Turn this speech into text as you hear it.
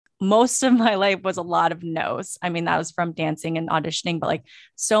most of my life was a lot of no's. I mean, that was from dancing and auditioning, but like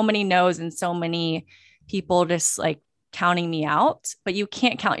so many no's and so many people just like counting me out. But you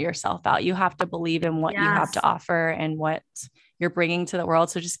can't count yourself out. You have to believe in what you have to Yes. offer and what you're bringing to the world.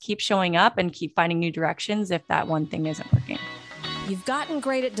 So just keep showing up and keep finding new directions if that one thing isn't working. You've gotten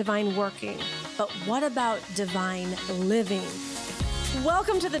great at divine working, but what about divine living?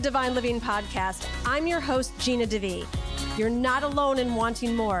 Welcome to the Divine Living Podcast. I'm your host, Gina DeVee. You're not alone in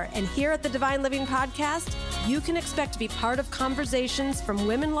wanting more. And here at the Divine Living Podcast, you can expect to be part of conversations from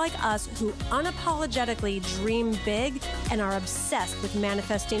women like us who unapologetically dream big and are obsessed with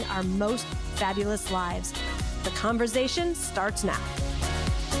manifesting our most fabulous lives. The conversation starts now.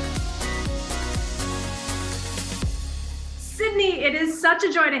 Sydney, it is such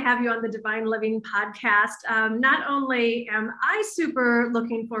a joy to have you on the Divine Living Podcast. Not only am I super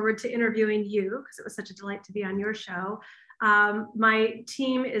looking forward to interviewing you, because it was such a delight to be on your show, my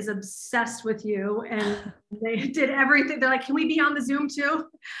team is obsessed with you and they did everything. They're like, can we be on the Zoom too?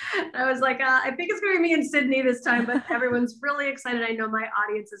 I was like, I think it's going to be me and Sydney this time, but everyone's really excited. I know my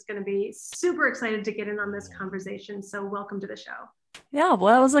audience is going to be super excited to get in on this conversation. So welcome to the show. Yeah,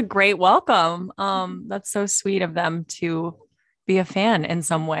 well, that was a great welcome. That's so sweet of them to be a fan in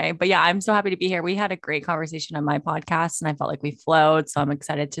some way. But yeah, I'm so happy to be here. We had a great conversation on my podcast and I felt like we flowed. So I'm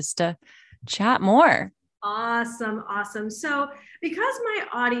excited just to chat more. Awesome. Awesome. So because my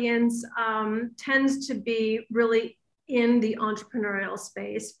audience tends to be really in the entrepreneurial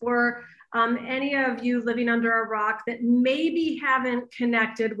space, for any of you living under a rock that maybe haven't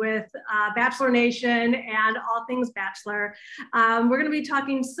connected with Bachelor Nation and all things Bachelor, we're going to be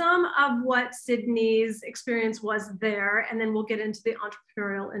talking some of what Sydney's experience was there, and then we'll get into the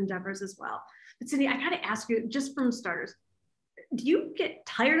entrepreneurial endeavors as well. But Sydney, I got to ask you, just from starters, do you get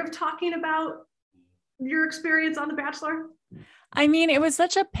tired of talking about your experience on The Bachelor? I mean, it was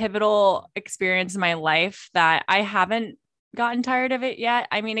such a pivotal experience in my life that I haven't gotten tired of it yet.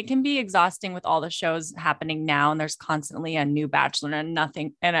 I mean, it can be exhausting with all the shows happening now, and there's constantly a new Bachelor and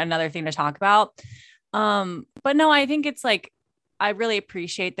nothing and another thing to talk about. But no, I think it's like, I really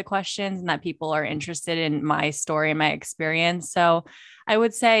appreciate the questions and that people are interested in my story and my experience. So I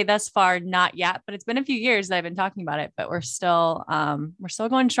would say thus far, not yet, but it's been a few years that I've been talking about it, but we're still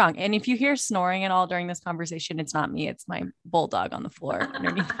going strong. And if you hear snoring at all during this conversation, it's not me, it's my bulldog on the floor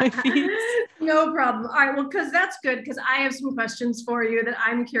underneath my feet. No problem. All right. Well, because that's good, because I have some questions for you that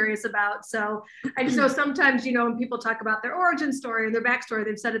I'm curious about. So I just know sometimes, when people talk about their origin story and their backstory,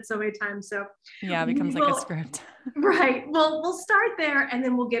 they've said it so many times. So yeah, it becomes like a script. Right. Well, we'll start there and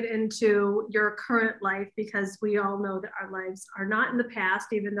then we'll get into your current life, because we all know that our lives are not in the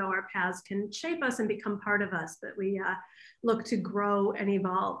past, even though our paths can shape us and become part of us, that we look to grow and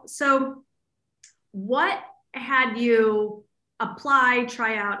evolve. So what had you apply,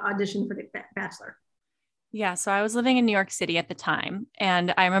 try out, audition for The Bachelor? Yeah. So I was living in New York City at the time.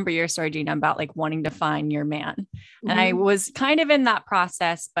 And I remember your story, Gina, about like wanting to find your man. Mm-hmm. And I was kind of in that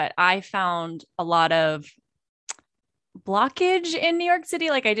process, but I found a lot of blockage in New York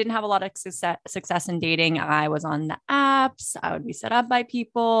City. Like I didn't have a lot of success in dating. I was on the apps. I would be set up by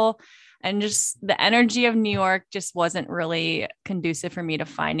people. And just the energy of New York just wasn't really conducive for me to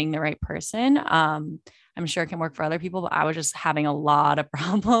finding the right person. I'm sure it can work for other people, but I was just having a lot of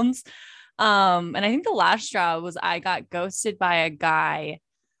problems. And I think the last straw was I got ghosted by a guy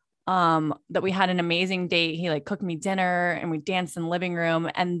that we had an amazing date. He like cooked me dinner and we danced in the living room.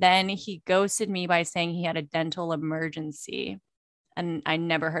 And then he ghosted me by saying he had a dental emergency. And I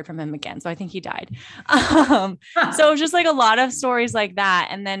never heard from him again. So I think he died. So it was just like a lot of stories like that.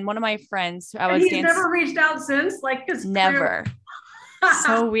 And then one of my friends, he's never reached out since, like, because never.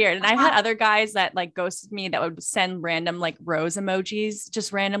 So weird. And I've had other guys that like ghosted me that would send random like rose emojis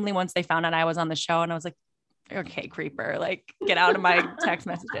just randomly once they found out I was on the show. And I was like, okay, creeper, like get out of my text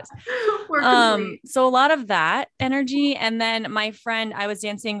messages. So a lot of that energy. And then my friend, I was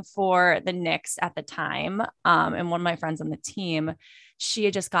dancing for the Knicks at the time. And one of my friends on the team, she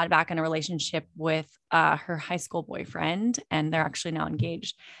had just got back in a relationship with her high school boyfriend, and they're actually now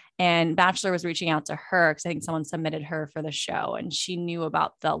engaged. And Bachelor was reaching out to her because I think someone submitted her for the show, and she knew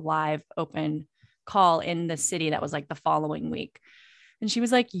about the live open call in the city that was like the following week. And she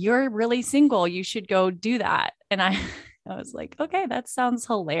was like, you're really single. You should go do that. And I was like, okay, that sounds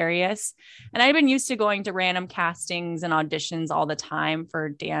hilarious. And I've been used to going to random castings and auditions all the time for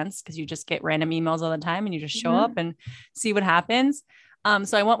dance, because you just get random emails all the time and you just show up and see what happens.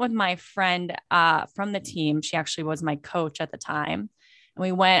 So I went with my friend from the team. She actually was my coach at the time. And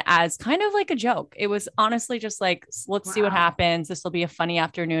we went as kind of like a joke. It was honestly just like, let's see what happens. This will be a funny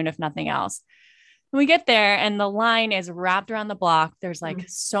afternoon, if nothing else. We get there and the line is wrapped around the block. There's like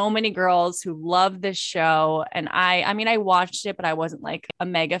so many girls who love this show. And I mean, I watched it, but I wasn't like a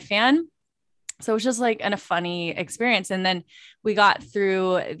mega fan. So it was just like a funny experience. And then we got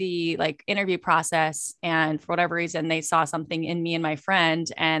through the like interview process, and for whatever reason, they saw something in me and my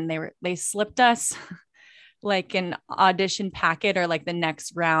friend, and they slipped us like an audition packet or like the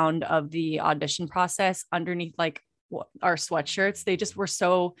next round of the audition process underneath like our sweatshirts. They just were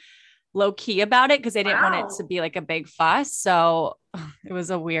so low key about it because they didn't want it to be like a big fuss. So it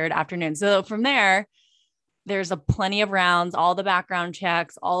was a weird afternoon. So from there, there's plenty of rounds, all the background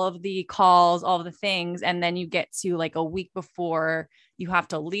checks, all of the calls, all of the things. And then you get to like a week before you have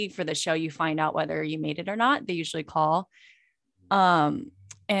to leave for the show, you find out whether you made it or not. They usually call. And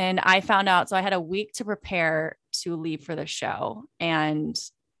I found out, so I had a week to prepare to leave for the show. And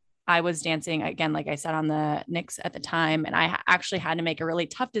I was dancing again, like I said, on the Knicks at the time. And I actually had to make a really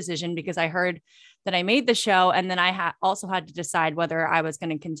tough decision because I heard that I made the show. And then I also had to decide whether I was going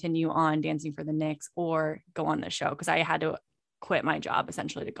to continue on dancing for the Knicks or go on the show. Cause I had to quit my job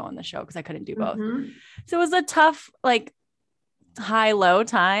essentially to go on the show, cause I couldn't do both. So it was a tough, like high, low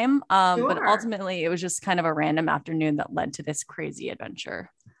time. But ultimately it was just kind of a random afternoon that led to this crazy adventure.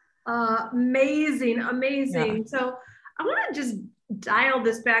 Amazing. Yeah. So I want to just dial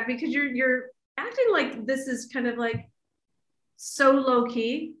this back because you're acting like this is kind of like so low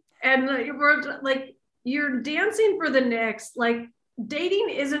key, and like you're dancing for the Knicks, like dating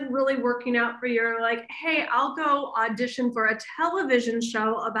isn't really working out for you. You're like, hey, I'll go audition for a television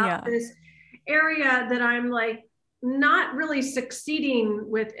show about this area that I'm like not really succeeding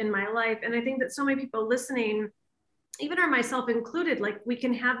with in my life. And I think that so many people listening, even are myself included, like we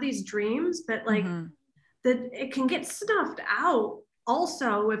can have these dreams, but like that it can get snuffed out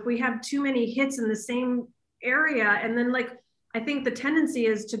also if we have too many hits in the same area. And then like, I think the tendency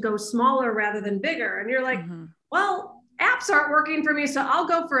is to go smaller rather than bigger. And you're like, well, apps aren't working for me, so I'll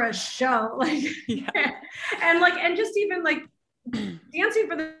go for a show. Like, and just even like dancing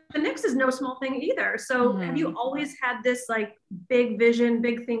for the Knicks is no small thing either. So have you always had this like big vision,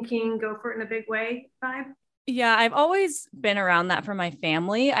 big thinking, go for it in a big way vibe? Yeah, I've always been around that from my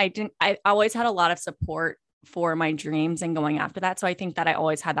family. I always had a lot of support for my dreams and going after that. So I think that I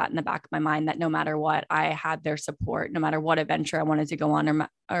always had that in the back of my mind that no matter what, I had their support, no matter what adventure I wanted to go on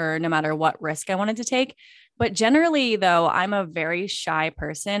or no matter what risk I wanted to take. But generally though, I'm a very shy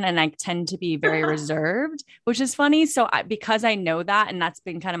person and I tend to be very reserved, which is funny. So because I know that, and that's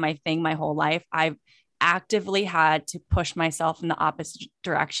been kind of my thing my whole life, I've actively had to push myself in the opposite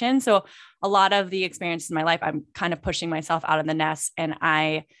direction. So a lot of the experiences in my life, I'm kind of pushing myself out of the nest, and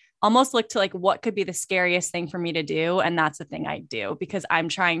I almost look to like what could be the scariest thing for me to do. And that's the thing I do because I'm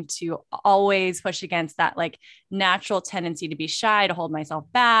trying to always push against that like natural tendency to be shy, to hold myself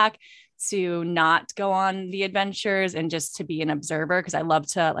back, to not go on the adventures and just to be an observer. Cause I love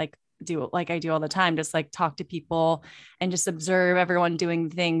to like do like I do all the time, just like talk to people and just observe everyone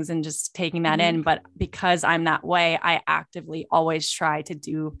doing things and just taking that in. But because I'm that way, I actively always try to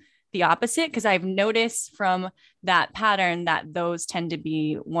do the opposite because I've noticed from that pattern that those tend to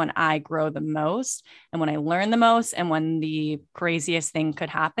be when I grow the most and when I learn the most and when the craziest thing could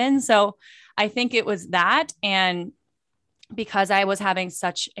happen. So I think it was that. And because I was having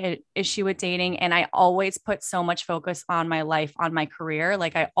such an issue with dating and I always put so much focus on my life, on my career,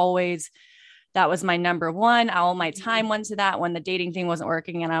 like that was my number one. All my time went to that when the dating thing wasn't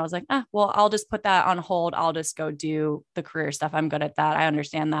working. And I was like, well, I'll just put that on hold. I'll just go do the career stuff. I'm good at that. I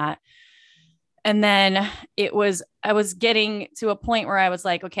understand that. And then I was getting to a point where I was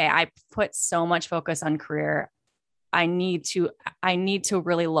like, okay, I put so much focus on career. I need to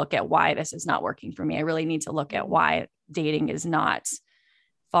really look at why this is not working for me. I really need to look at why dating is not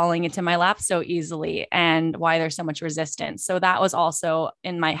falling into my lap so easily and why there's so much resistance. So that was also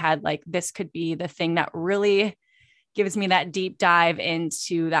in my head, like this could be the thing that really gives me that deep dive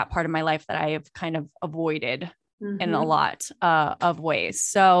into that part of my life that I have kind of avoided in a lot of ways.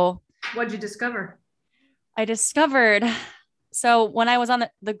 So what'd you discover? I discovered, so when I was on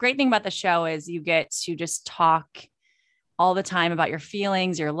the great thing about the show is you get to just talk all the time about your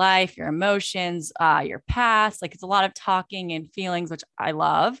feelings, your life, your emotions, your past. Like it's a lot of talking and feelings, which I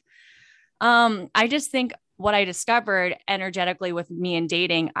love. I just think what I discovered energetically with me and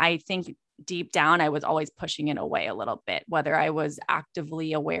dating, I think deep down, I was always pushing it away a little bit, whether I was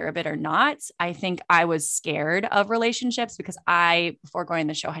actively aware of it or not. I think I was scared of relationships because before going on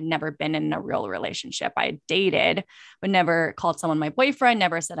the show, had never been in a real relationship. I dated, but never called someone my boyfriend,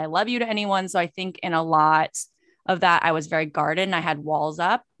 never said I love you to anyone. So I think in a lot of that, I was very guarded and I had walls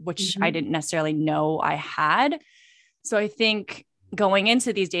up, which I didn't necessarily know I had. So I think going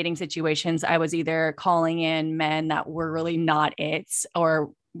into these dating situations, I was either calling in men that were really not it,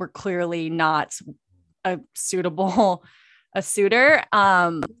 or were clearly not a suitor.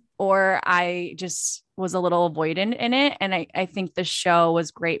 Or I just was a little avoidant in it. And I think the show was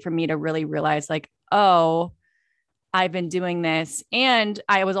great for me to really realize like, oh, I've been doing this. And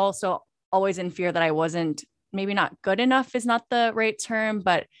I was also always in fear that I wasn't, maybe not good enough is not the right term,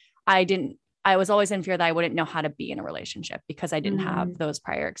 but I was always in fear that I wouldn't know how to be in a relationship because I didn't have those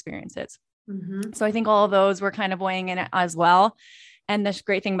prior experiences. So I think all of those were kind of weighing in as well. And the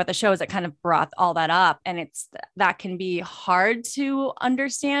great thing about the show is it kind of brought all that up, and that can be hard to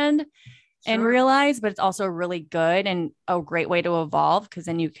understand and realize, but it's also really good and a great way to evolve. Cause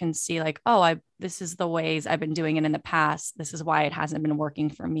then you can see like, oh, this is the ways I've been doing it in the past. This is why it hasn't been working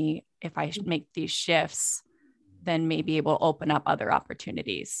for me. If I make these shifts, then maybe it will open up other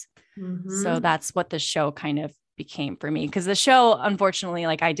opportunities. So that's what the show kind of became for me. Cause the show, unfortunately,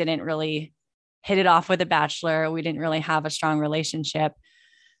 like I didn't really hit it off with The Bachelor. We didn't really have a strong relationship,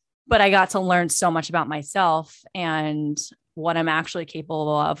 but I got to learn so much about myself and what I'm actually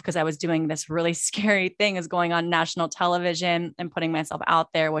capable of. Because I was doing this really scary thing, is going on national television and putting myself out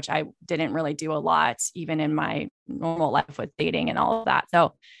there, which I didn't really do a lot, even in my normal life with dating and all of that.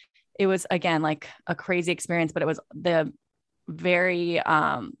 So it was, again, like a crazy experience, but it was the very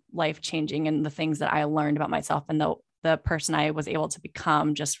life-changing, and the things that I learned about myself and the person I was able to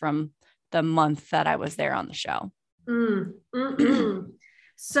become just from the month that I was there on the show.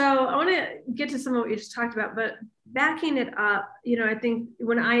 So I want to get to some of what you just talked about, but backing it up, I think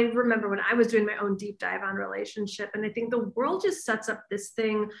when I was doing my own deep dive on relationship, and I think the world just sets up this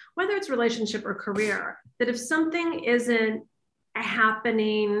thing, whether it's relationship or career, that if something isn't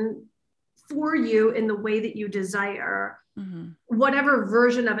happening for you in the way that you desire, whatever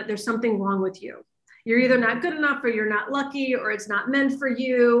version of it, there's something wrong with you. You're either not good enough, or you're not lucky, or it's not meant for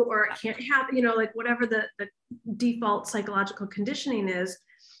you, or it can't happen, like whatever the default psychological conditioning is.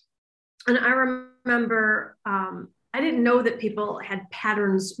 And I remember, I didn't know that people had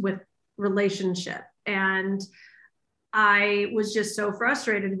patterns with relationship. And I was just so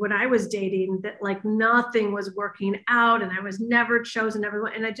frustrated when I was dating that like nothing was working out, and I was never chosen,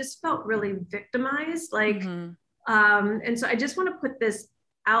 and I just felt really victimized. Like, and so I just want to put this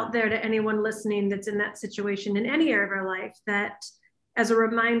out there to anyone listening that's in that situation in any area of our life, that as a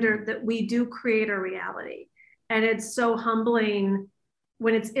reminder that we do create our reality. And it's so humbling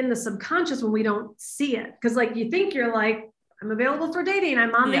when it's in the subconscious, when we don't see it. Cause like, you think you're like, I'm available for dating,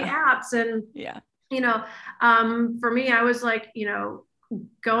 I'm on the apps. And, for me, I was like,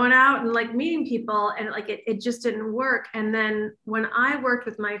 going out and like meeting people, and like, it just didn't work. And then when I worked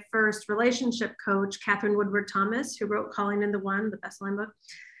with my first relationship coach, Catherine Woodward Thomas, who wrote Calling in the One, the best-selling book,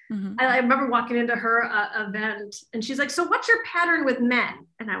 I remember walking into her event, and she's like, so what's your pattern with men?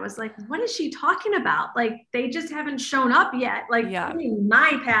 And I was like, what is she talking about? Like, they just haven't shown up yet. Like, I mean,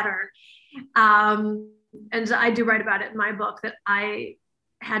 my pattern. And so I do write about it in my book, that I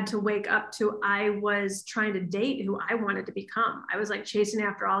had to wake up to, I was trying to date who I wanted to become. I was like chasing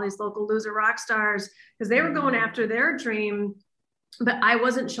after all these local loser rock stars because they were going after their dream, but I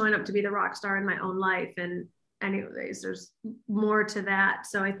wasn't showing up to be the rock star in my own life. And anyways, there's more to that.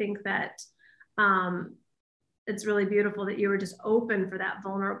 So I think that it's really beautiful that you were just open for that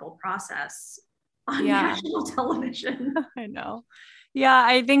vulnerable process on national television. I know. Yeah,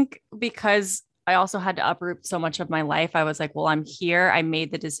 I think because I also had to uproot so much of my life, I was like, well, I'm here. I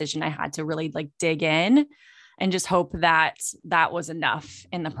made the decision. I had to really like dig in and just hope that that was enough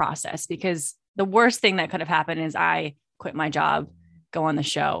in the process, because the worst thing that could have happened is I quit my job, go on the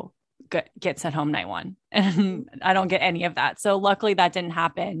show, get sent home night one, and I don't get any of that. So luckily that didn't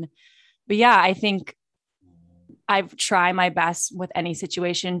happen. But yeah, I think I've tried my best with any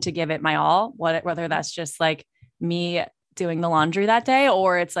situation to give it my all, whether that's just like me doing the laundry that day,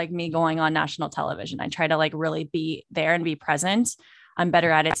 or it's like me going on national television. I try to like really be there and be present. I'm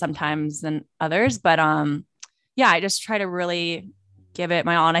better at it sometimes than others, but I just try to really give it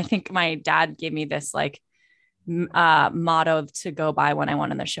my all. And I think my dad gave me this like motto to go by when I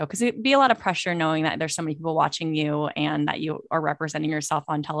went on the show, because it'd be a lot of pressure knowing that there's so many people watching you and that you are representing yourself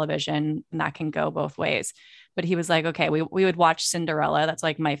on television, and that can go both ways. But he was like, okay, we would watch Cinderella. That's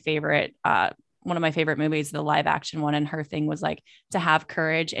like my favorite, one of my favorite movies, the live action one. And her thing was like to have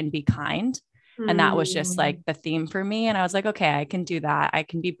courage and be kind. And that was just like the theme for me. And I was like, okay, I can do that. I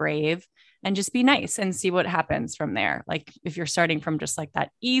can be brave and just be nice and see what happens from there. Like if you're starting from just like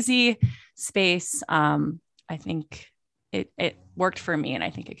that easy space, I think it worked for me, and I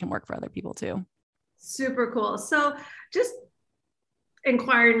think it can work for other people too. Super cool. So just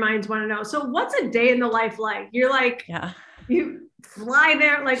inquiring minds want to know, so what's a day in the life like? You're like, fly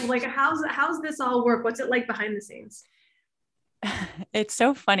there? Like how's this all work? What's it like behind the scenes? It's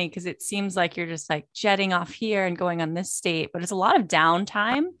so funny because it seems like you're just like jetting off here and going on this state, but it's a lot of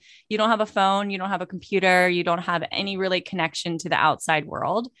downtime. You don't have a phone, you don't have a computer, you don't have any really connection to the outside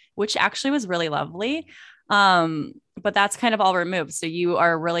world, which actually was really lovely. But that's kind of all removed. So you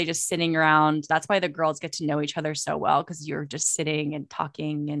are really just sitting around. That's why the girls get to know each other so well, because you're just sitting and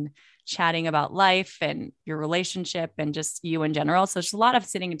talking and chatting about life and your relationship and just you in general. So it's a lot of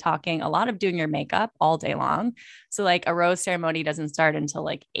sitting and talking, a lot of doing your makeup all day long. So like a rose ceremony doesn't start until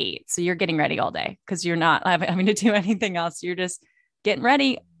like 8. So you're getting ready all day because you're not having to do anything else. You're just getting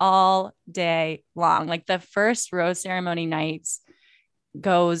ready all day long. Like the first rose ceremony nights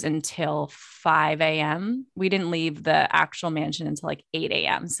goes until 5 a.m. We didn't leave the actual mansion until like 8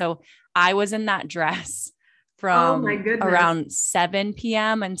 a.m. So I was in that dress from around 7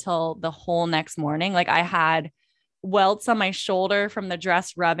 p.m. until the whole next morning. Like I had welts on my shoulder from the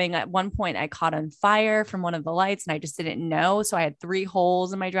dress rubbing. At one point I caught on fire from one of the lights and I just didn't know. So I had 3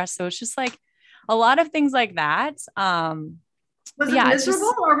 holes in my dress. So it's just like a lot of things like that. Was it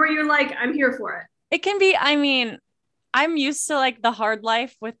miserable or were you like, I'm here for it? It can be, I mean, I'm used to like the hard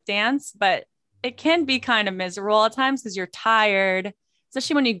life with dance, but it can be kind of miserable at times because you're tired,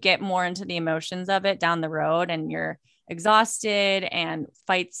 especially when you get more into the emotions of it down the road and you're exhausted and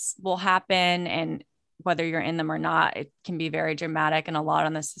fights will happen. And whether you're in them or not, it can be very dramatic and a lot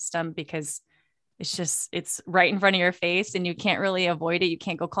on the system because it's right in front of your face and you can't really avoid it. You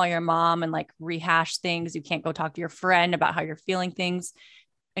can't go call your mom and like rehash things. You can't go talk to your friend about how you're feeling things.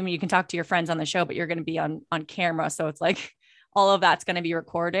 I mean, you can talk to your friends on the show, but you're going to be on camera. So it's like all of that's going to be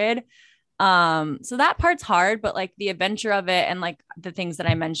recorded. So that part's hard, but like the adventure of it and like the things that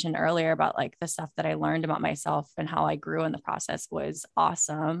I mentioned earlier about like the stuff that I learned about myself and how I grew in the process was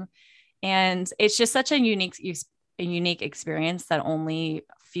awesome. And it's just such a unique experience that only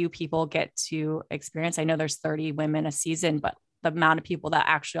few people get to experience. I know there's 30 women a season, but the amount of people that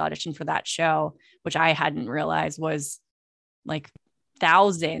actually auditioned for that show, which I hadn't realized was like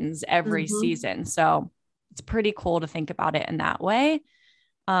thousands every season. So it's pretty cool to think about it in that way.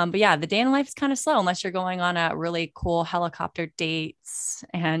 But yeah, the day in life is kind of slow unless you're going on a really cool helicopter dates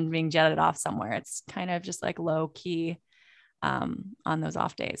and being jetted off somewhere. It's kind of just like low key on those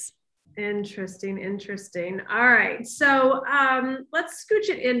off days. Interesting. All right. So let's scooch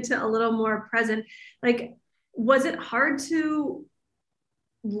it into a little more present. Like, was it hard to,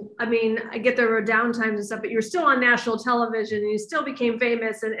 I mean, I get there were downtimes and stuff, but you're still on national television and you still became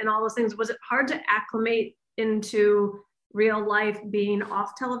famous and all those things. Was it hard to acclimate into real life being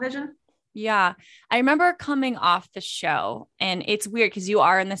off television? Yeah. I remember coming off the show and it's weird because you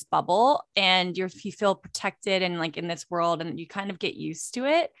are in this bubble and you feel protected and like in this world and you kind of get used to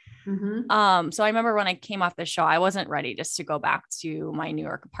it. So I remember when I came off the show, I wasn't ready just to go back to my New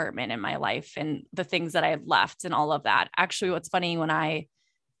York apartment and my life and the things that I had left and all of that. Actually, what's funny, when I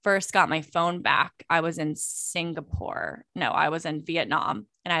first got my phone back, I was in Singapore. No, I was in Vietnam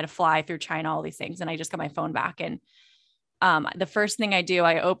and I had to fly through China, all these things. And I just got my phone back. And the first thing I do,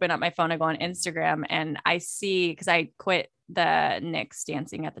 I open up my phone, I go on Instagram and I see, because I quit the Knicks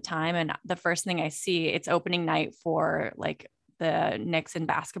dancing at the time. And the first thing I see, it's opening night for like the Knicks in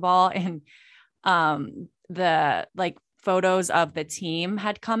basketball. And the like photos of the team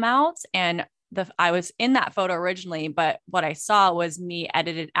had come out and I was in that photo originally, but what I saw was me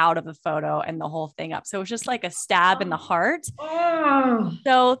edited out of the photo and the whole thing up. So it was just like a stab in the heart.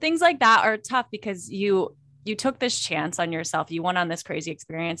 So things like that are tough because you took this chance on yourself. You went on this crazy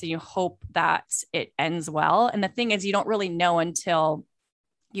experience and you hope that it ends well. And the thing is, you don't really know until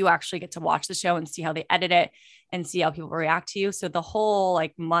you actually get to watch the show and see how they edit it and see how people react to you. So the whole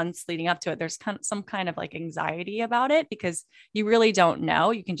like months leading up to it, there's some kind of like anxiety about it because you really don't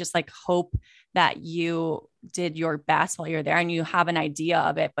know. You can just like hope that you did your best while you're there and you have an idea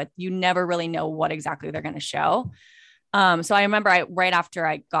of it, but you never really know what exactly they're going to show. So I remember right after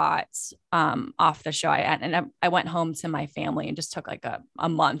I got off the show, I went home to my family and just took like a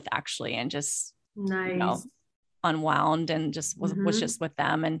month actually, and just unwound and just was just with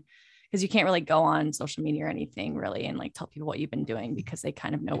them. And because you can't really go on social media or anything really and like tell people what you've been doing because they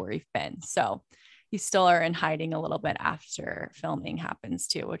kind of know where you've been. So you still are in hiding a little bit after filming happens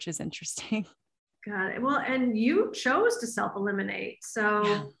too, which is interesting. Got it. Well, and you chose to self-eliminate. So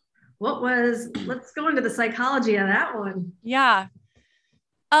yeah. Let's go into the psychology of that one. Yeah.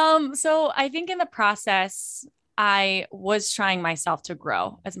 So I think in the process, I was trying myself to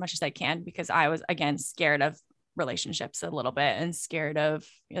grow as much as I can because I was, again, scared of relationships a little bit and scared of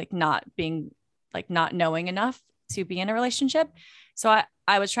like not knowing enough to be in a relationship. So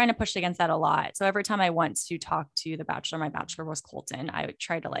I was trying to push against that a lot. So every time I went to talk to the bachelor, my bachelor was Colton, I would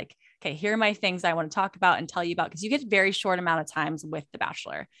try to like, okay, here are my things I want to talk about and tell you about. Cause you get very short amount of times with the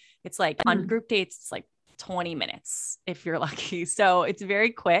bachelor. It's like on group dates, it's like 20 minutes if you're lucky. So it's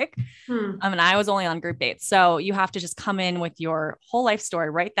very quick. And I was only on group dates. So you have to just come in with your whole life story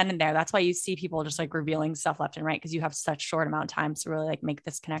right then and there. That's why you see people just like revealing stuff left and right, because you have such short amount of time to really like make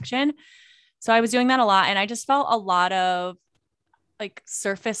this connection. So I was doing that a lot. And I just felt a lot of like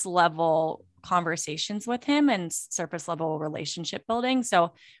surface level conversations with him and surface level relationship building.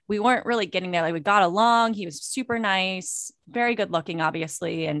 So we weren't really getting there. Like we got along. He was super nice, very good looking,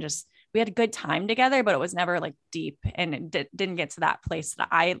 obviously. And just, we had a good time together, but it was never like deep, and it didn't get to that place that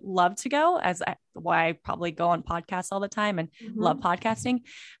I love to go, why I probably go on podcasts all the time and love podcasting,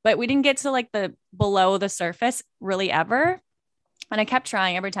 but we didn't get to like the below the surface really ever. And I kept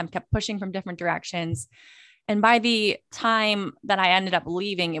trying every time, kept pushing from different directions. And by the time that I ended up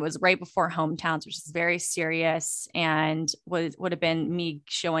leaving, it was right before hometowns, which is very serious, and would have been me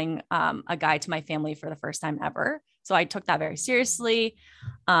showing a guy to my family for the first time ever. So I took that very seriously.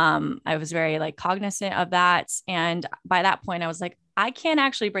 I was very like cognizant of that. And by that point, I was like, I can't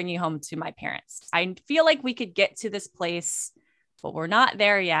actually bring you home to my parents. I feel like we could get to this place, but we're not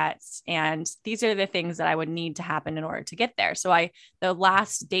there yet. And these are the things that I would need to happen in order to get there. So the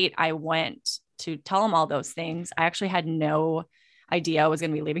last date I went to tell him all those things, I actually had no idea I was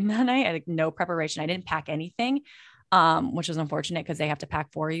going to be leaving that night. I had no preparation. I didn't pack anything, which was unfortunate because they have to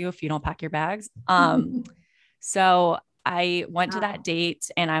pack for you if you don't pack your bags. So I went to that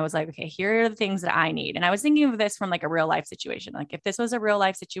date and I was like, okay, here are the things that I need. And I was thinking of this from like a real life situation. Like if this was a real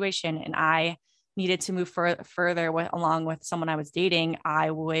life situation and I needed to move further along with someone I was dating,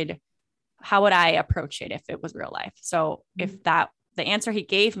 how would I approach it if it was real life? So if the answer he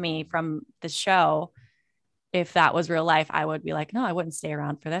gave me from the show, if that was real life, I would be like, no, I wouldn't stay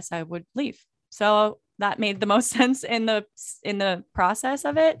around for this. I would leave. So that made the most sense in the process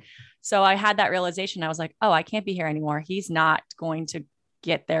of it. So I had that realization. I was like, oh, I can't be here anymore. He's not going to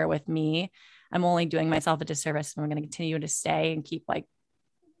get there with me. I'm only doing myself a disservice. I'm going to continue to stay and keep like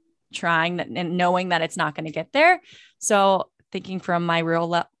trying and knowing that it's not going to get there. So thinking from my real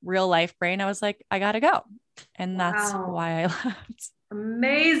life brain, I was like, I got to go. And that's why I left.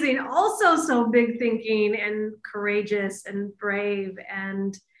 Amazing. Also so big thinking and courageous and brave.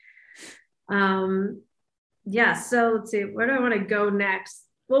 And so let's see, where do I want to go next?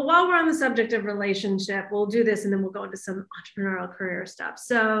 Well, while we're on the subject of relationship, we'll do this and then we'll go into some entrepreneurial career stuff.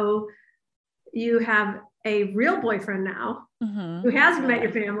 So you have a real boyfriend now who hasn't met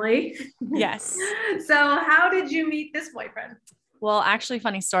your family. Yes. So how did you meet this boyfriend? Well, actually,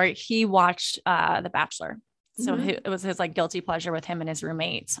 funny story. He watched The Bachelor. So it was his like guilty pleasure with him and his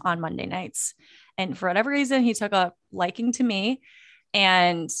roommates on Monday nights. And for whatever reason, he took a liking to me.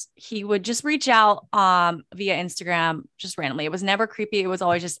 And he would just reach out via Instagram just randomly. It was never creepy. It was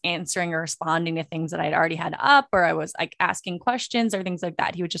always just answering or responding to things that I'd already had up, or I was like asking questions or things like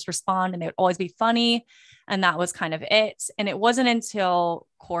that. He would just respond and they would always be funny. And that was kind of it. And it wasn't until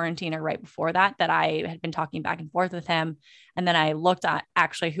quarantine or right before that I had been talking back and forth with him. And then I looked at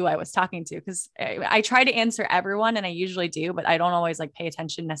actually who I was talking to, because I try to answer everyone, and I usually do, but I don't always like pay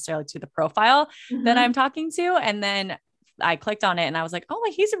attention necessarily to the profile that I'm talking to. And then I clicked on it and I was like,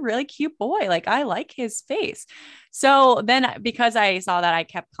 oh, he's a really cute boy. Like I like his face. So then because I saw that, I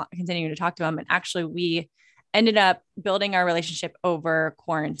kept continuing to talk to him, and actually we ended up building our relationship over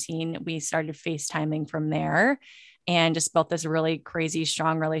quarantine. We started FaceTiming from there and just built this really crazy,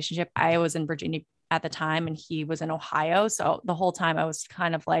 strong relationship. I was in Virginia at the time and he was in Ohio. So the whole time I was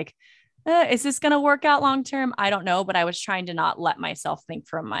kind of like, is this going to work out long-term? I don't know. But I was trying to not let myself think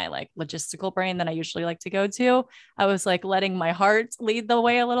from my like logistical brain that I usually like to go to. I was like letting my heart lead the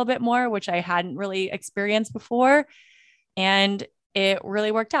way a little bit more, which I hadn't really experienced before. And it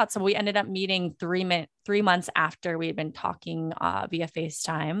really worked out. So we ended up meeting 3 months after we had been talking via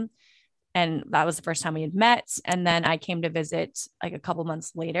FaceTime. And that was the first time we had met. And then I came to visit like a couple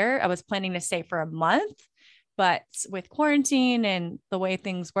months later. I was planning to stay for a month, but with quarantine and the way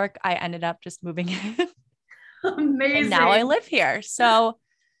things work, I ended up just moving in. Amazing. And now I live here. So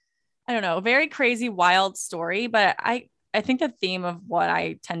I don't know, very crazy, wild story, but I think the theme of what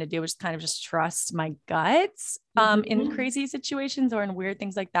I tend to do is kind of just trust my guts in crazy situations or in weird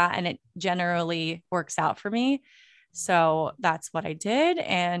things like that. And it generally works out for me. So that's what I did.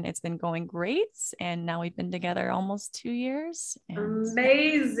 And it's been going great. And now we've been together almost 2 years.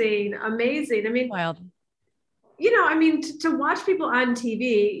 Amazing. Amazing. I mean, wild. You know, I mean, to watch people on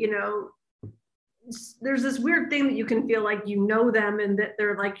TV, you know, there's this weird thing that you can feel like you know them and that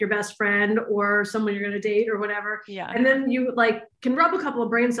they're like your best friend or someone you're going to date or whatever. Yeah. And then you like can rub a couple of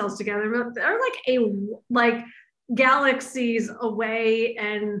brain cells together, but they're like galaxies away,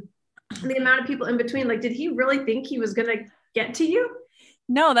 and the amount of people in between. Like, did he really think he was going to get to you?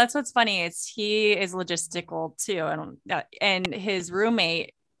 No, that's what's funny. He is logistical too. And his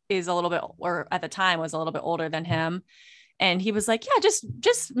roommate is a little bit, or at the time was a little bit older than him. And he was like, yeah,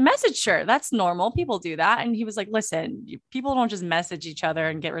 just message her. That's normal. People do that. And he was like, listen, people don't just message each other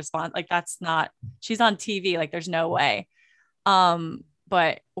and get response. Like, that's not, she's on TV. Like, there's no way.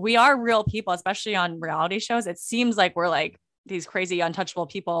 But we are real people, especially on reality shows. It seems like we're like these crazy untouchable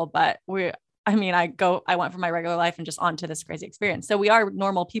people, but I went from my regular life and just onto this crazy experience. So we are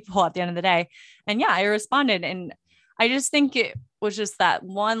normal people at the end of the day. And yeah, I responded. And I just think it was just that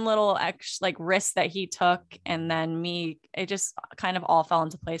one little risk that he took. And then it just kind of all fell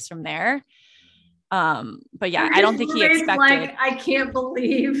into place from there. But yeah, I don't think he expected. Like, I can't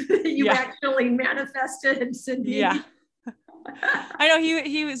believe you actually manifested Sydney. Yeah. I know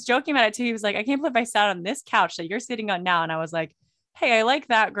he was joking about it too. He was like, I can't believe I sat on this couch that you're sitting on now. And I was like, hey, I like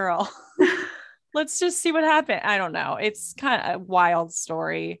that girl. Let's just see what happened. I don't know. It's kind of a wild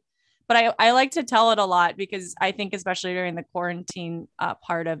story, but I like to tell it a lot because I think especially during the quarantine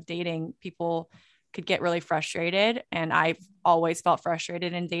part of dating, people could get really frustrated. And I've always felt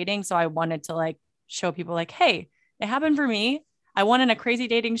frustrated in dating. So I wanted to like show people like, hey, it happened for me. I went in a crazy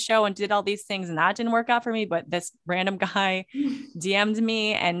dating show and did all these things and that didn't work out for me, but this random guy DM'd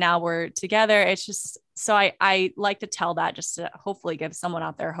me and now we're together. It's just, so I like to tell that just to hopefully give someone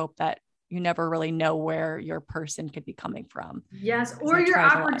out there hope that you never really know where your person could be coming from. Yes. Or your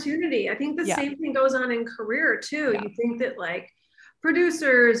opportunity. I think the same thing goes on in career too. Yeah. You think that like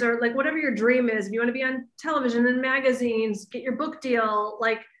producers or like whatever your dream is, if you want to be on television and magazines, get your book deal,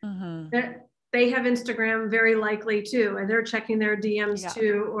 like they have Instagram very likely too, and they're checking their DMs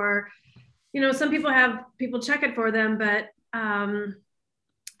too. Or, some people have people check it for them, but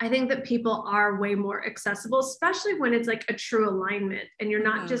I think that people are way more accessible, especially when it's like a true alignment and you're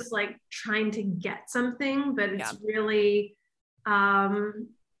not just like trying to get something, but it's really, a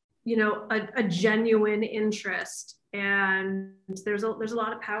genuine interest. And there's a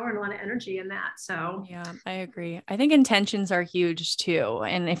lot of power and a lot of energy in that. So yeah, I agree. I think intentions are huge too.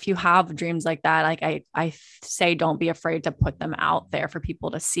 And if you have dreams like that, like I say, don't be afraid to put them out there for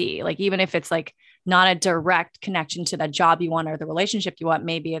people to see. Like, even if it's like not a direct connection to the job you want or the relationship you want,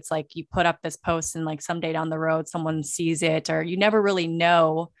 maybe it's like you put up this post and like someday down the road, someone sees it, or you never really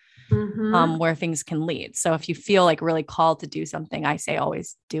know where things can lead. So if you feel like really called to do something, I say,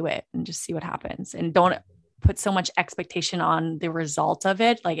 always do it and just see what happens. And don't put so much expectation on the result of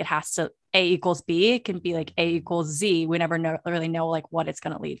it. Like, it has to A equals B. It can be like A equals Z. We never really know like what it's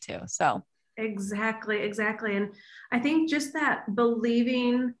going to lead to. So exactly. And I think just that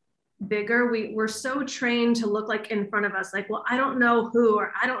believing bigger, we're so trained to look like in front of us, like, well, I don't know who,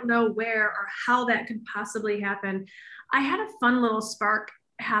 or I don't know where or how that could possibly happen. I had a fun little spark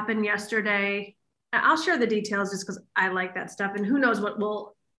happen yesterday. I'll share the details just because I like that stuff, and who knows what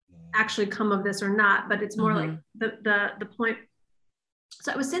will actually come of this or not, but it's more like the point.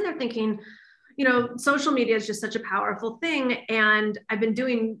 So I was sitting there thinking, social media is just such a powerful thing. And I've been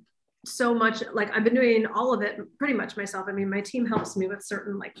doing so much, like I've been doing all of it pretty much myself. I mean, my team helps me with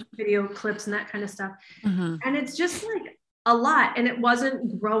certain like video clips and that kind of stuff. And it's just like a lot. And it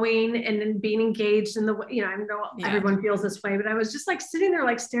wasn't growing and then being engaged in the way, I know everyone feels this way, but I was just like sitting there,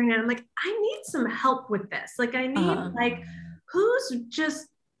 like staring at it. I'm like, I need some help with this. Like, I need like, who's just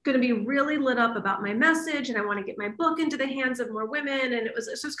going to be really lit up about my message, and I want to get my book into the hands of more women. And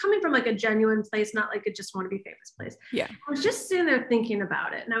it's coming from like a genuine place, not like a just want to be famous place. Yeah. I was just sitting there thinking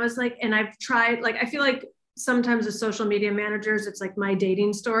about it. And I was like, and I've tried, like, I feel like sometimes as social media managers, it's like my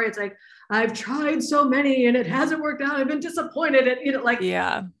dating story. It's like, I've tried so many and it hasn't worked out. I've been disappointed at,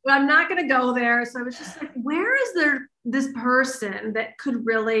 but I'm not going to go there. So I was just like, where is there this person that could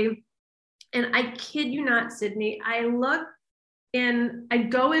really, and I kid you not, Sydney, I look and I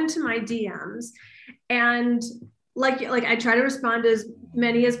go into my DMs and like I try to respond to as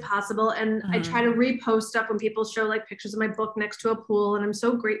many as possible. And I try to repost stuff when people show like pictures of my book next to a pool. And I'm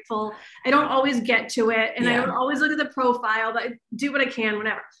so grateful. I don't always get to it. And I don't always look at the profile, but I do what I can,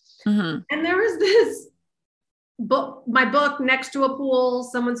 whatever. And there was this book, my book next to a pool.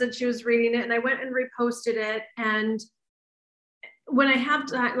 Someone said she was reading it and I went and reposted it. And when I have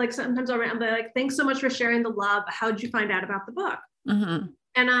time, like sometimes I'll be like, thanks so much for sharing the love. How'd you find out about the book?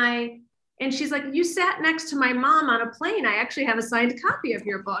 And she's like, you sat next to my mom on a plane. I actually have a signed copy of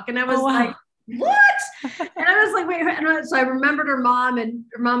your book. And I was like, what? And I was like, wait. And so I remembered her mom, and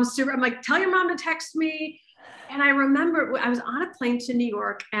her mom's super, I'm like, tell your mom to text me. And I remember I was on a plane to New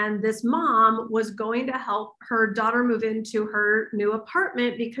York, and this mom was going to help her daughter move into her new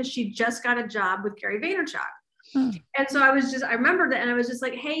apartment because she just got a job with Gary Vaynerchuk. And so I remember that, and I was just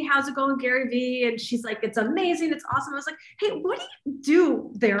like, hey, how's it going, Gary V? And she's like, it's amazing. It's awesome. I was like, hey, what do you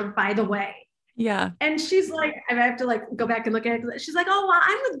do there, by the way? Yeah. And she's like, I have to like go back and look at it. She's like, oh, well,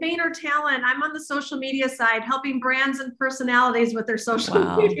 I'm with Vayner Talent. I'm on the social media side, helping brands and personalities with their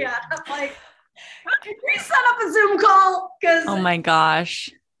social media. And I'm like, can we set up a Zoom call? Oh my gosh.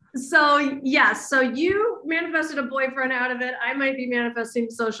 So yes, so you manifested a boyfriend out of it. I might be manifesting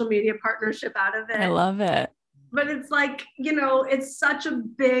social media partnership out of it. I love it. But it's like, it's such a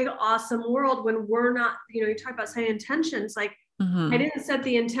big, awesome world when we're not, you talk about setting intentions. Like, I didn't set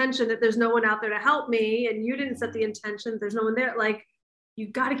the intention that there's no one out there to help me. And you didn't set the intention that there's no one there. Like, you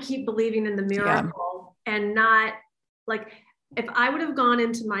got to keep believing in the miracle and not like, if I would have gone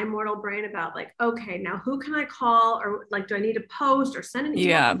into my mortal brain about like, okay, now who can I call? Or like, do I need to post or send an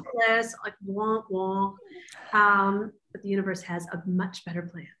email to this? Like, wonk, wonk. But the universe has a much better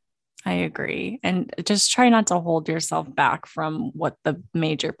plan. I agree. And just try not to hold yourself back from what the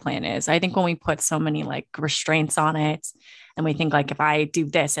major plan is. I think when we put so many like restraints on it and we think like, if I do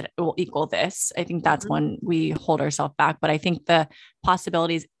this, it will equal this. I think that's when we hold ourselves back. But I think the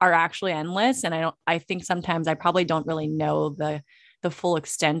possibilities are actually endless. And I think sometimes I probably don't really know the full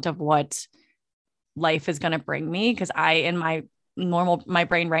extent of what life is going to bring me. Cause in my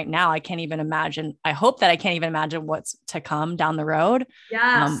brain right now, I can't even imagine. I hope that I can't even imagine what's to come down the road.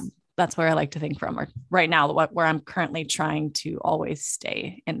 Yes. That's where I like to think from, or right now, where I'm currently trying to always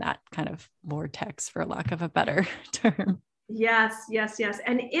stay in that kind of vortex, for lack of a better term. Yes.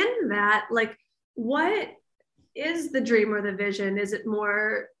 And in that, like, what is the dream or the vision? Is it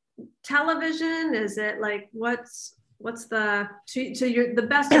more television? Is it like, what's the, the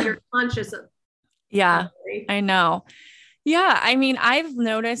best of your conscious of? Yeah, I know. Yeah. I mean, I've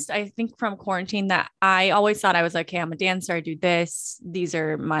noticed, I think from quarantine that I always thought I was like, okay, I'm a dancer. I do this. These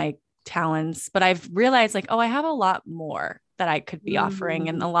are my talents, but I've realized like, oh, I have a lot more that I could be offering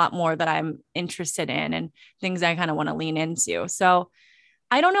and a lot more that I'm interested in and things I kind of want to lean into. So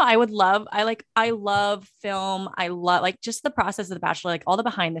I don't know. I love film. I love like just the process of The Bachelor, like all the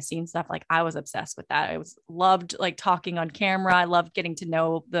behind the scenes stuff. Like I was obsessed with that. Loved like talking on camera. I loved getting to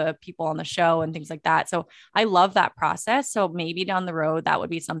know the people on the show and things like that. So I love that process. So maybe down the road, that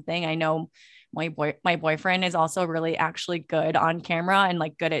would be something. I know my boyfriend is also really actually good on camera and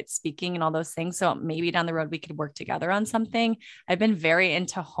like good at speaking and all those things. So maybe down the road we could work together on something. I've been very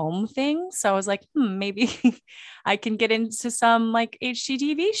into home things. So I was like, maybe I can get into some like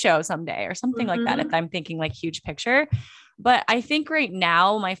HGTV show someday or something like that. If I'm thinking like huge picture, but I think right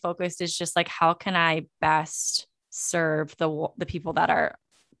now my focus is just like, how can I best serve the people that are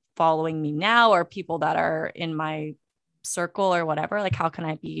following me now, or people that are in my circle or whatever? Like, how can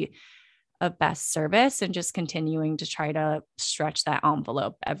I be a best service, and just continuing to try to stretch that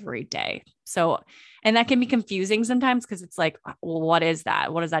envelope every day. So, and that can be confusing sometimes because it's like, well, what is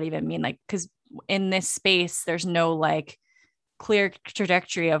that? What does that even mean? Like, because in this space, there's no like clear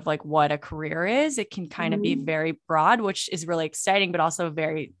trajectory of like what a career is. It can kind of be very broad, which is really exciting, but also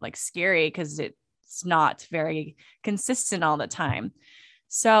very like scary because it's not very consistent all the time.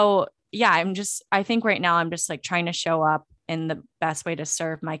 So yeah, I think right now I'm just like trying to show up in the best way to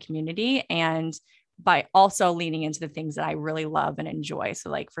serve my community, and by also leaning into the things that I really love and enjoy. So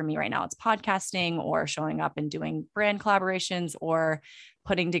like for me right now, it's podcasting or showing up and doing brand collaborations or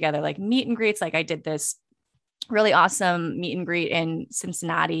putting together like meet and greets. Like I did this really awesome meet and greet in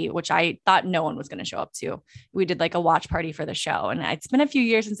Cincinnati, which I thought no one was going to show up to. We did like a watch party for the show. And it's been a few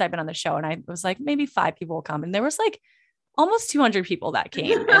years since I've been on the show. And I was like, maybe 5 people will come. And there was like almost 200 people that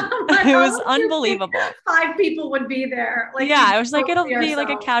came. It was unbelievable. 5 people would be there. Like, yeah, I was like, it'll be like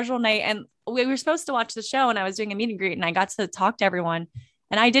a casual night. And we were supposed to watch the show, and I was doing a meet and greet, and I got to talk to everyone.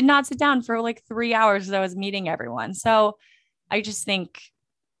 And I did not sit down for like 3 hours as I was meeting everyone. So I just think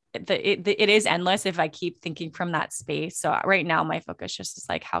it is endless if I keep thinking from that space. So right now my focus just is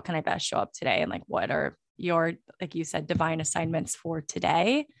like, how can I best show up today? And like, what are your, like you said, divine assignments for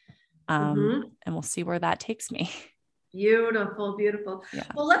today? And we'll see where that takes me. Beautiful. Yeah.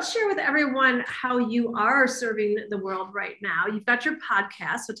 Well, let's share with everyone how you are serving the world right now. You've got your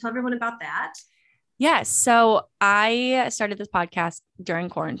podcast, so tell everyone about that. Yes. So I started this podcast during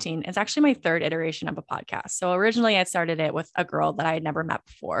quarantine. It's actually my 3rd iteration of a podcast. So originally I started it with a girl that I had never met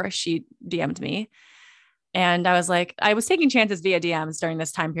before. She DM'd me, and I was like, I was taking chances via DMs during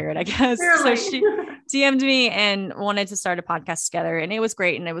this time period, I guess. DM'd me and wanted to start a podcast together. And it was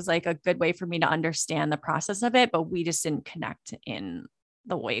great. And it was like a good way for me to understand the process of it, but we just didn't connect in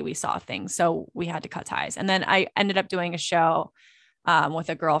the way we saw things. So we had to cut ties. And then I ended up doing a show with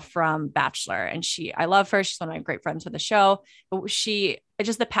a girl from Bachelor, and I love her. She's one of my great friends with the show, but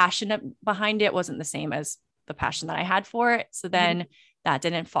just the passion behind it wasn't the same as the passion that I had for it. So then that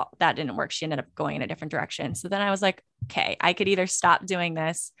didn't work. She ended up going in a different direction. So then I was like, okay, I could either stop doing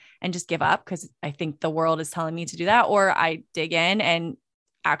this and just give up, because I think the world is telling me to do that, or I dig in and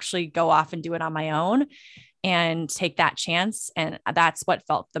actually go off and do it on my own and take that chance. And that's what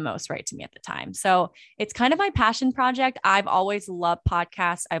felt the most right to me at the time. So it's kind of my passion project. I've always loved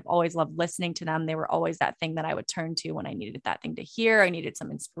podcasts. I've always loved listening to them. They were always that thing that I would turn to when I needed that thing to hear. I needed some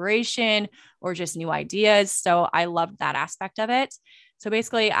inspiration or just new ideas. So I loved that aspect of it. So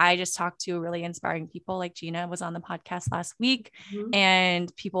basically, I just talked to really inspiring people, like Gina was on the podcast last week,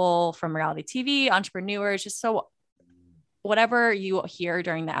 and people from reality TV, entrepreneurs, just so whatever you hear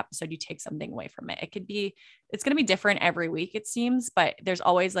during the episode, you take something away from it. It's going to be different every week, it seems, but there's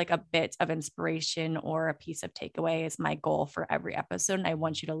always like a bit of inspiration or a piece of takeaway is my goal for every episode. And I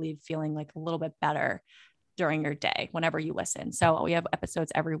want you to leave feeling like a little bit better during your day, whenever you listen. So we have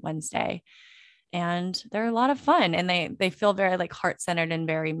episodes every Wednesday, and they're a lot of fun, and they feel very like heart-centered and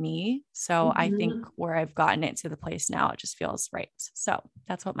very me. So I think where I've gotten it to the place now, it just feels right. So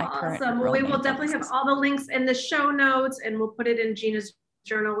that's what my current. Well, we will definitely have all the links in the show notes, and we'll put it in Gina's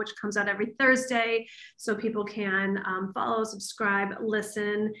journal, which comes out every Thursday. So people can follow, subscribe,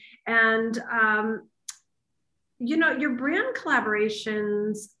 listen. And, your brand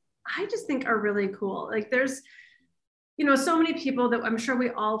collaborations, I just think are really cool. Like there's, so many people that I'm sure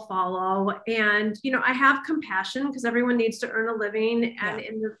we all follow, and, I have compassion because everyone needs to earn a living, and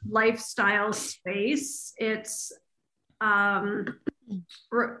in the lifestyle space, it's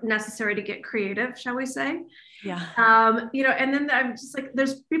necessary to get creative, shall we say? Yeah. And then I'm just like,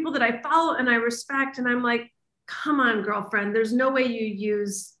 there's people that I follow and I respect, and I'm like, come on, girlfriend, there's no way you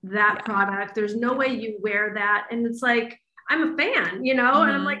use that product. There's no way you wear that. And it's like, I'm a fan, and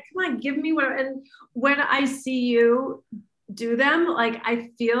I'm like, come on, give me what. And when I see you do them, like,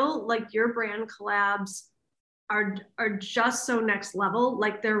 I feel like your brand collabs are just so next level.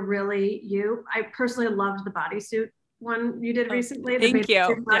 Like they're really you. I personally loved the bodysuit one you did recently. Thank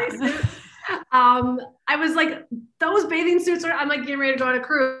you. Bodysuit. I was like, those bathing suits I'm like getting ready to go on a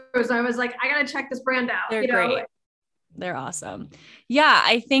cruise. I was like, I got to check this brand out. They're great. They're awesome. Yeah.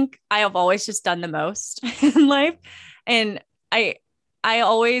 I think I have always just done the most in life. And I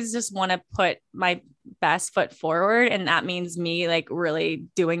always just want to put my best foot forward. And that means me like really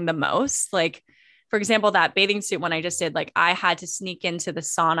doing the most. Like, for example, that bathing suit one I just did, like I had to sneak into the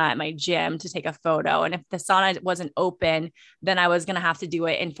sauna at my gym to take a photo. And if the sauna wasn't open, then I was going to have to do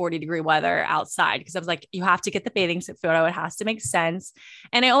it in 40-degree weather outside. Because I was like, you have to get the bathing suit photo. It has to make sense.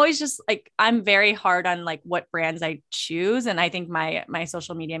 And I always just like, I'm very hard on like what brands I choose. And I think my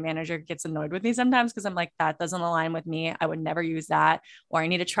social media manager gets annoyed with me sometimes because I'm like, that doesn't align with me. I would never use that, or I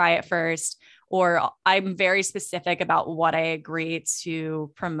need to try it first. Or I'm very specific about what I agree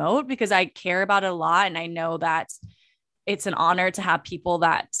to promote because I care about it a lot. And I know that it's an honor to have people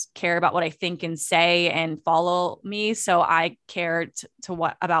that care about what I think and say and follow me. So I care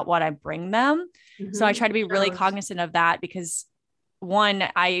about what I bring them. So I try to be really cognizant of that because one,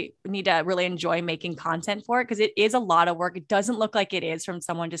 I need to really enjoy making content for it because it is a lot of work. It doesn't look like it is from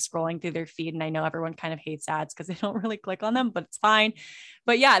someone just scrolling through their feed. And I know everyone kind of hates ads because they don't really click on them, but it's fine.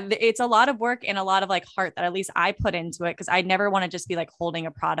 But yeah, it's a lot of work and a lot of like heart that at least I put into it because I never want to just be like holding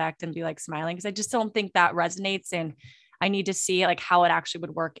a product and be like smiling because I just don't think that resonates. And I need to see like how it actually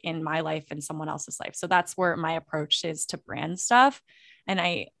would work in my life and someone else's life. So that's where my approach is to brand stuff.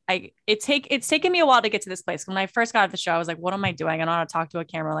 And it's taken me a while to get to this place. When I first got to the show, I was like, what am I doing? I don't know how to talk to a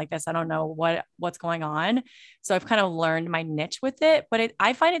camera like this. I don't know what's going on. So I've kind of learned my niche with it, but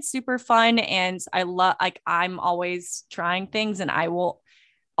I find it super fun. And I love, like, I'm always trying things and I will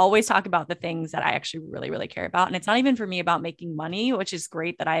always talk about the things that I actually really, really care about. And it's not even for me about making money, which is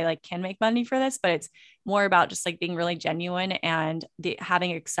great that I like can make money for this, but it's more about just like being really genuine and having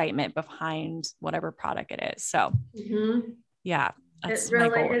excitement behind whatever product it is. So yeah. It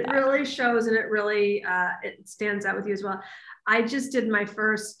really shows, and it really it stands out with you as well. I just did my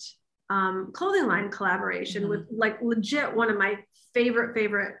first clothing line collaboration with like legit one of my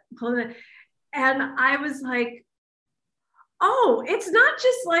favorite clothing, and I was like, oh, it's not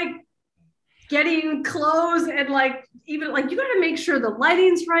just like getting clothes and like even like you got to make sure the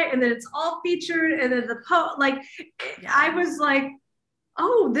lighting's right, and then it's all featured, and then I was like,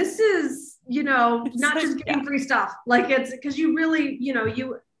 oh, this is, not just getting free stuff. Like it's because you really,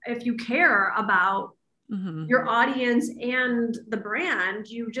 if you care about your audience and the brand.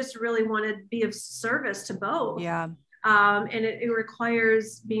 You just really want to be of service to both. Yeah. And it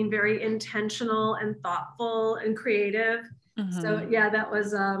requires being very intentional and thoughtful and creative. So yeah, that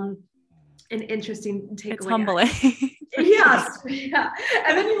was an interesting takeaway. It's humbling. Yes. Yeah.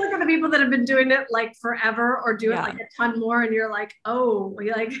 And then you look at the people that have been doing it like forever or do it like a ton more, and you're like, oh,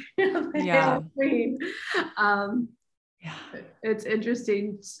 you're like, queen. It's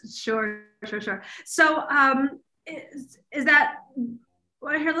interesting. Sure. So is that,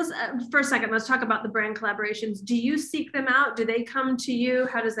 well, here, let's for a second, let's talk about the brand collaborations. Do you seek them out? Do they come to you?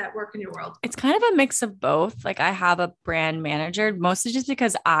 How does that work in your world? It's kind of a mix of both. Like I have a brand manager, mostly just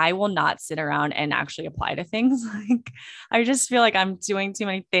because I will not sit around and actually apply to things. Like I just feel like I'm doing too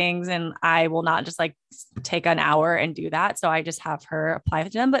many things and I will not just like take an hour and do that. So I just have her apply to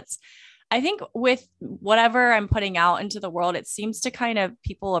them. But I think with whatever I'm putting out into the world, it seems to kind of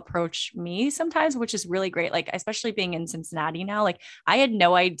people approach me sometimes, which is really great. Like, especially being in Cincinnati now, like I had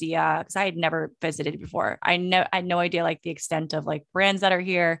no idea because I had never visited before. I had no idea like the extent of like brands that are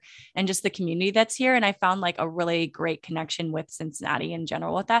here and just the community that's here. And I found like a really great connection with Cincinnati in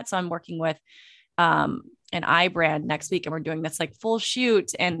general with that. So I'm working with, an eye brand next week, and we're doing this like full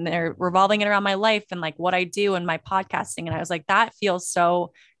shoot, and they're revolving it around my life and like what I do and my podcasting. And I was like, that feels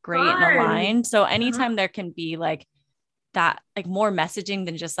so great and aligned. So anytime there can be like that, like more messaging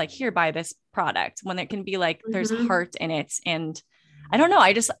than just like, here, buy this product, when it can be like, there's heart in it. And I don't know.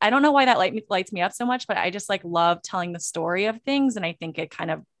 I don't know why that lights me up so much, but I just like love telling the story of things. And I think it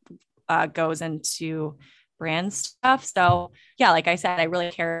kind of goes into brand stuff. So yeah, like I said, I really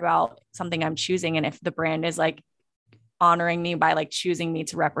care about something I'm choosing. And if the brand is like honoring me by like choosing me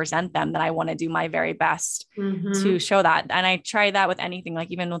to represent them, then I want to do my very best to show that. And I try that with anything, like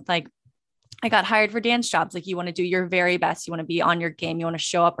even with like, I got hired for dance jobs. Like you want to do your very best. You want to be on your game. You want to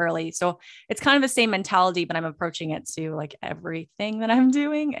show up early. So it's kind of the same mentality, but I'm approaching it to like everything that I'm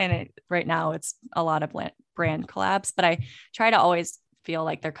doing. And right now it's a lot of brand collabs, but I try to always feel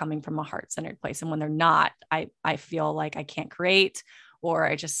like they're coming from a heart-centered place. And when they're not, I feel like I can't create, or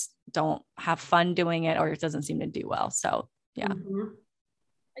I just don't have fun doing it, or it doesn't seem to do well. So yeah. Do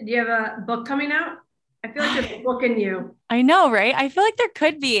you have a book coming out? I feel like there's a book in you. I know, right? I feel like there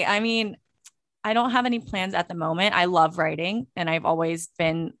could be. I mean, I don't have any plans at the moment. I love writing and I've always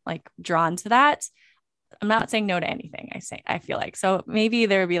been like drawn to that. I'm not saying no to anything. I feel like, so maybe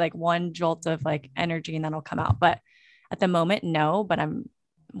there would be like one jolt of like energy and then it'll come out. But at the moment, no, but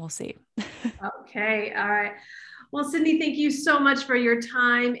we'll see. Okay. All right. Well, Sydney, thank you so much for your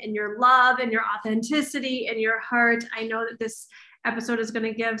time and your love and your authenticity and your heart. I know that this episode is going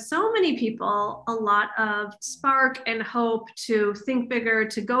to give so many people a lot of spark and hope to think bigger,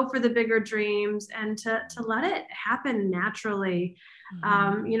 to go for the bigger dreams, and to let it happen naturally.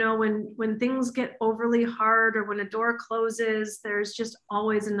 You know, when things get overly hard or when a door closes, there's just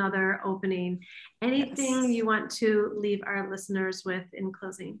always another opening. Anything you want to leave our listeners with in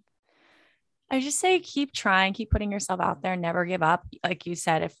closing? I just say, keep trying, keep putting yourself out there, never give up. Like you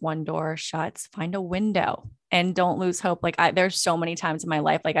said, if one door shuts, find a window and don't lose hope. Like there's so many times in my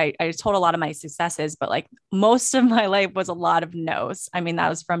life, like I told a lot of my successes, but like most of my life was a lot of no's. I mean, that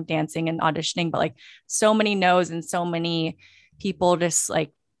was from dancing and auditioning, but like so many no's and so many people just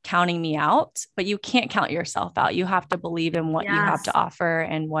like counting me out. But you can't count yourself out. You have to believe in what you have to offer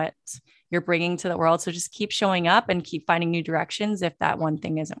and what you're bringing to the world. So just keep showing up and keep finding new directions if that one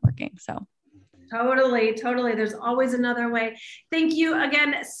thing isn't working. So Totally. There's always another way. Thank you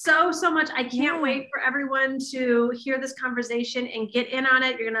again so much. I can't wait for everyone to hear this conversation and get in on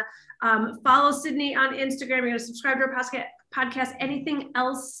it. You're going to follow Sydney on Instagram. You're going to subscribe to her podcast. Anything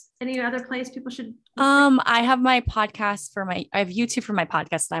else? Any other place people should? I have my podcast I have YouTube for my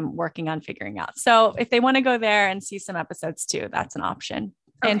podcast that I'm working on figuring out. So if they want to go there and see some episodes too, that's an option.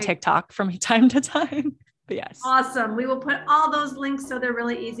 Okay. And TikTok from time to time. Yes. Awesome. We will put all those links so they're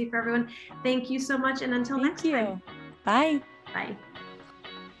really easy for everyone. Thank you so much. And until next time. Bye. Bye.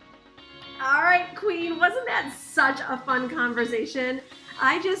 All right, Queen. Wasn't that such a fun conversation?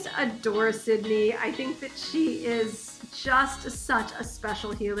 I just adore Sydney. I think that she is just such a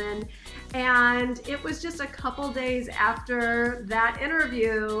special human. And it was just a couple days after that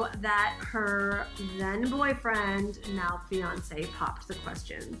interview that her then boyfriend, now fiance, popped the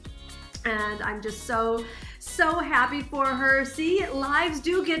question. And I'm just so happy for her. See, lives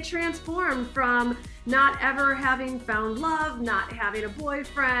do get transformed from not ever having found love, not having a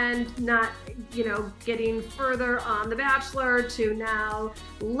boyfriend, not, getting further on The Bachelor, to now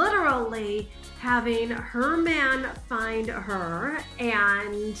literally having her man find her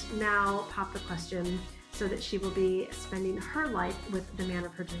and now pop the question so that she will be spending her life with the man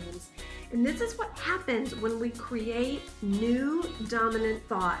of her dreams. And this is what happens when we create new dominant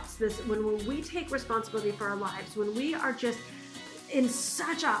thoughts. When we take responsibility for our lives, when we are just in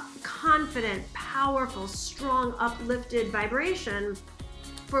such a confident, powerful, strong, uplifted vibration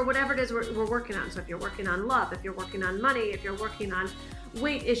for whatever it is we're working on. So if you're working on love, if you're working on money, if you're working on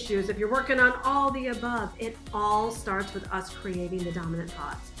weight issues, if you're working on all the above, it all starts with us creating the dominant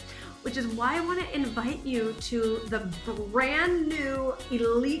thoughts. Which is why I want to invite you to the brand new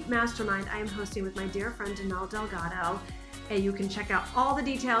Elite Mastermind I am hosting with my dear friend Danelle Delgado. And you can check out all the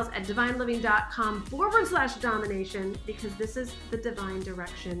details at divineliving.com/domination, because this is the divine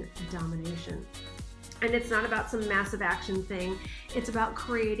direction domination. And it's not about some massive action thing. It's about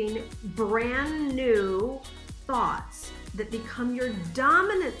creating brand new thoughts that become your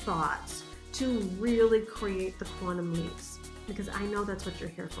dominant thoughts to really create the quantum leaps. Because I know that's what you're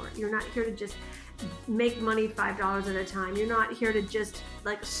here for. You're not here to just make money $5 at a time. You're not here to just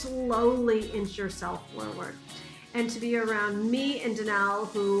like slowly inch yourself forward. And to be around me and Danelle,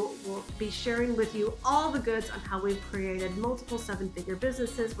 who will be sharing with you all the goods on how we've created multiple 7-figure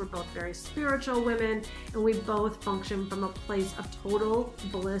businesses. We're both very spiritual women, and we both function from a place of total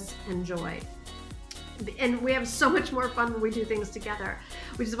bliss and joy. And we have so much more fun when we do things together,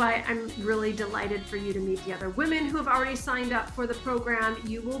 which is why I'm really delighted for you to meet the other women who have already signed up for the program.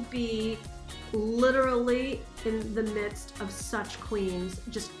 You will be literally in the midst of such queens,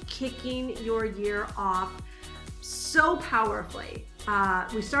 just kicking your year off so powerfully.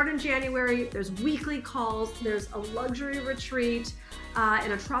 We start in January. There's weekly calls. There's a luxury retreat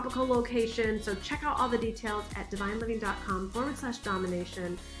in a tropical location. So check out all the details at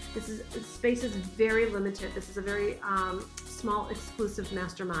divineliving.com/domination. This space is very limited. This is a very small, exclusive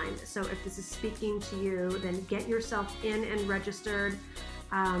mastermind. So if this is speaking to you, then get yourself in and registered.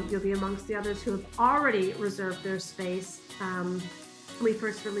 You'll be amongst the others who have already reserved their space. We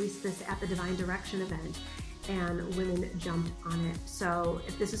first released this at the Divine Direction event, and women jumped on it. So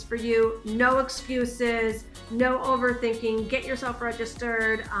if this is for you, no excuses, no overthinking, get yourself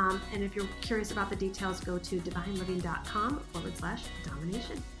registered. And if you're curious about the details, go to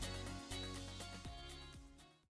divineliving.com/domination.